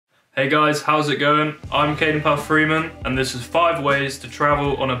Hey guys, how's it going? I'm Cadan Palfreeman and this is 5 ways to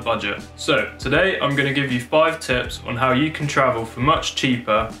travel on a budget. So today I'm going to give you 5 tips on how you can travel for much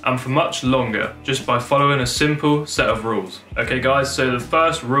cheaper and for much longer just by following a simple set of rules. Okay guys, so the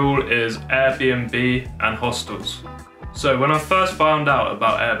first rule is Airbnb and hostels. So when I first found out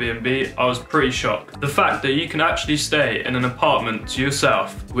about Airbnb, I was pretty shocked. The fact that you can actually stay in an apartment to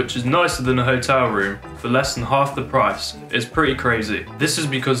yourself, which is nicer than a hotel room, for less than half the price, is pretty crazy. This is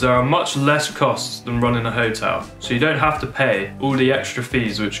because there are much less costs than running a hotel, so you don't have to pay all the extra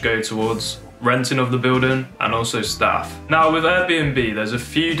fees which go towards renting of the building and also staff. Now with Airbnb there's a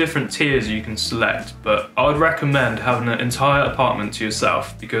few different tiers you can select, but I would recommend having an entire apartment to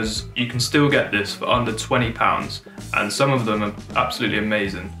yourself because you can still get this for under £20 and some of them are absolutely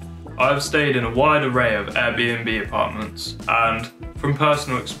amazing. I've stayed in a wide array of Airbnb apartments and from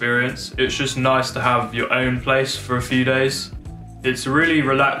personal experience it's just nice to have your own place for a few days. It's a really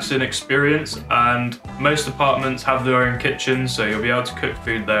relaxing experience and most apartments have their own kitchen, so you'll be able to cook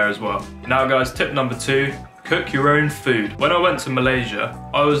food there as well. Now guys, tip number 2, cook your own food. When I went to Malaysia,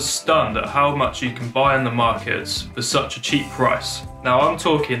 I was stunned at how much you can buy in the markets for such a cheap price. Now I'm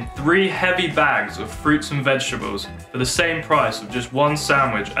talking 3 heavy bags of fruits and vegetables for the same price of just 1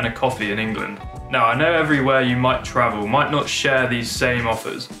 sandwich and a coffee in England. Now I know everywhere you might travel might not share these same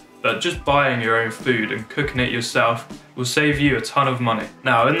offers, but just buying your own food and cooking it yourself will save you a ton of money.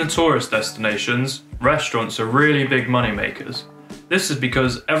 Now in the tourist destinations, restaurants are really big money makers. This is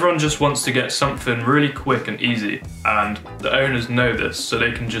because everyone just wants to get something really quick and easy, and the owners know this, so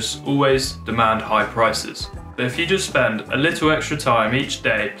they can just always demand high prices. But if you just spend a little extra time each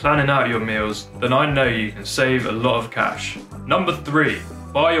day planning out your meals, then I know you can save a lot of cash. Number 3,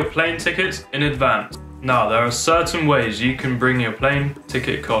 buy your plane tickets in advance. Now, there are certain ways you can bring your plane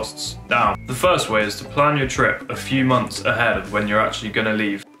ticket costs down. The first way is to plan your trip a few months ahead of when you're actually going to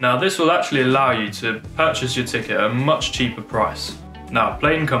leave. Now, this will actually allow you to purchase your ticket at a much cheaper price. Now,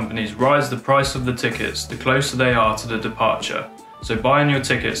 plane companies rise the price of the tickets the closer they are to the departure, so buying your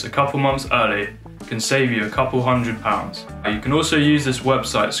tickets a couple months early can save you a couple £100. You can also use this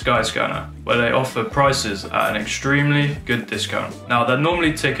website Skyscanner, where they offer prices at an extremely good discount. Now they're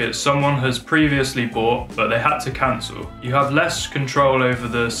normally tickets someone has previously bought but they had to cancel. You have less control over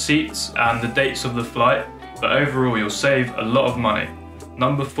the seats and the dates of the flight, but overall you'll save a lot of money.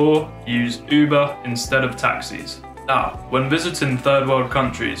 Number 4, use Uber instead of taxis. Now, when visiting third world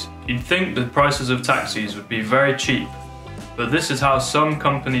countries, you'd think the prices of taxis would be very cheap, but this is how some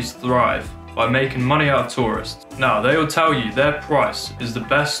companies thrive, by making money out of tourists. Now, they will tell you their price is the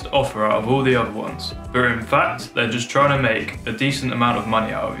best offer out of all the other ones, but in fact, they're just trying to make a decent amount of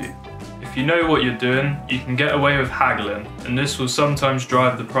money out of you. If you know what you're doing, you can get away with haggling, and this will sometimes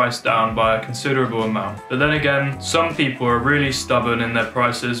drive the price down by a considerable amount. But then again, some people are really stubborn in their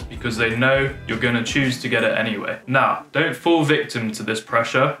prices because they know you're going to choose to get it anyway. Now, don't fall victim to this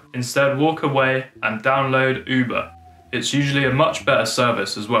pressure. Instead, walk away and download Uber. It's usually a much better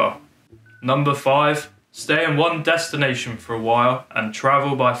service as well. Number 5, stay in one destination for a while and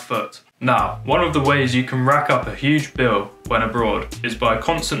travel by foot. Now, one of the ways you can rack up a huge bill when abroad is by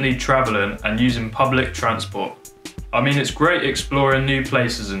constantly traveling and using public transport. I mean, it's great exploring new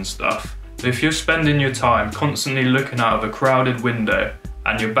places and stuff, but if you're spending your time constantly looking out of a crowded window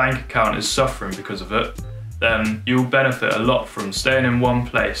and your bank account is suffering because of it, then you'll benefit a lot from staying in one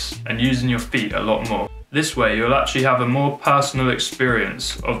place and using your feet a lot more. This way you'll actually have a more personal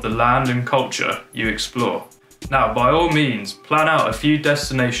experience of the land and culture you explore. Now, by all means, plan out a few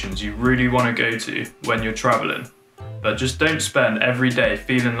destinations you really want to go to when you're traveling, but just don't spend every day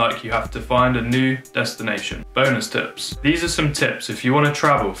feeling like you have to find a new destination. Bonus tips. These are some tips if you want to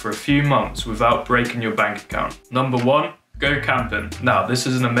travel for a few months without breaking your bank account. Number 1, go camping. Now, this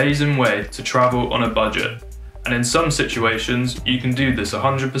is an amazing way to travel on a budget. And in some situations, you can do this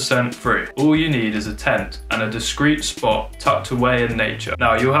 100% free. All you need is a tent and a discreet spot tucked away in nature.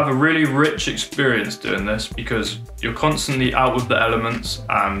 Now, you'll have a really rich experience doing this because you're constantly out with the elements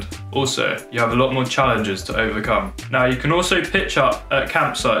and also you have a lot more challenges to overcome. Now, you can also pitch up at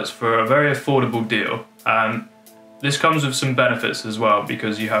campsites for a very affordable deal, and this comes with some benefits as well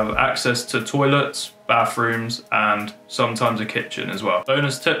because you have access to toilets, bathrooms, and sometimes a kitchen as well.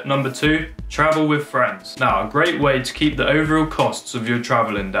 Bonus tip number 2, travel with friends. Now, a great way to keep the overall costs of your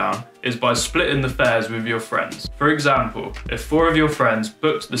traveling down is by splitting the fares with your friends. For example, if 4 of your friends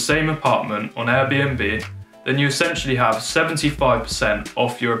booked the same apartment on Airbnb, then you essentially have 75%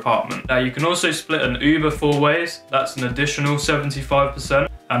 off your apartment. Now, you can also split an Uber 4 ways, that's an additional 75%.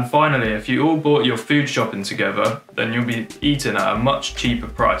 And finally, if you all bought your food shopping together, then you'll be eating at a much cheaper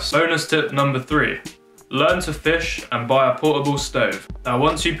price. Bonus tip number 3, learn to fish and buy a portable stove. Now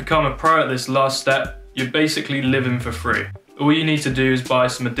once you become a pro at this last step, you're basically living for free. All you need to do is buy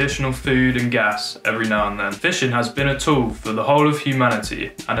some additional food and gas every now and then. Fishing has been a tool for the whole of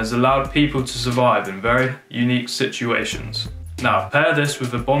humanity and has allowed people to survive in very unique situations. Now pair this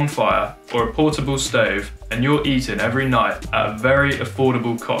with a bonfire or a portable stove and you're eating every night at a very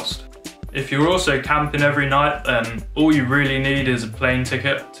affordable cost. If you're also camping every night, then all you really need is a plane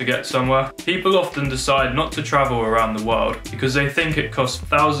ticket to get somewhere. People often decide not to travel around the world because they think it costs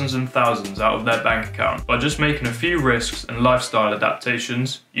thousands and thousands out of their bank account. By just making a few risks and lifestyle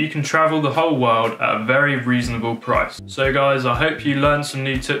adaptations, you can travel the whole world at a very reasonable price. So guys, I hope you learned some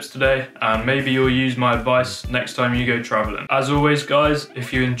new tips today and maybe you'll use my advice next time you go traveling. As always guys,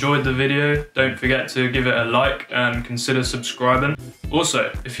 if you enjoyed the video, don't forget to give it a like and consider subscribing.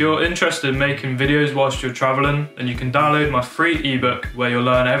 Also, if you're interested in making videos whilst you're traveling, then you can download my free ebook where you'll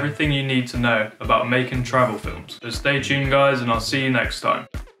learn everything you need to know about making travel films. So stay tuned guys and I'll see you next time.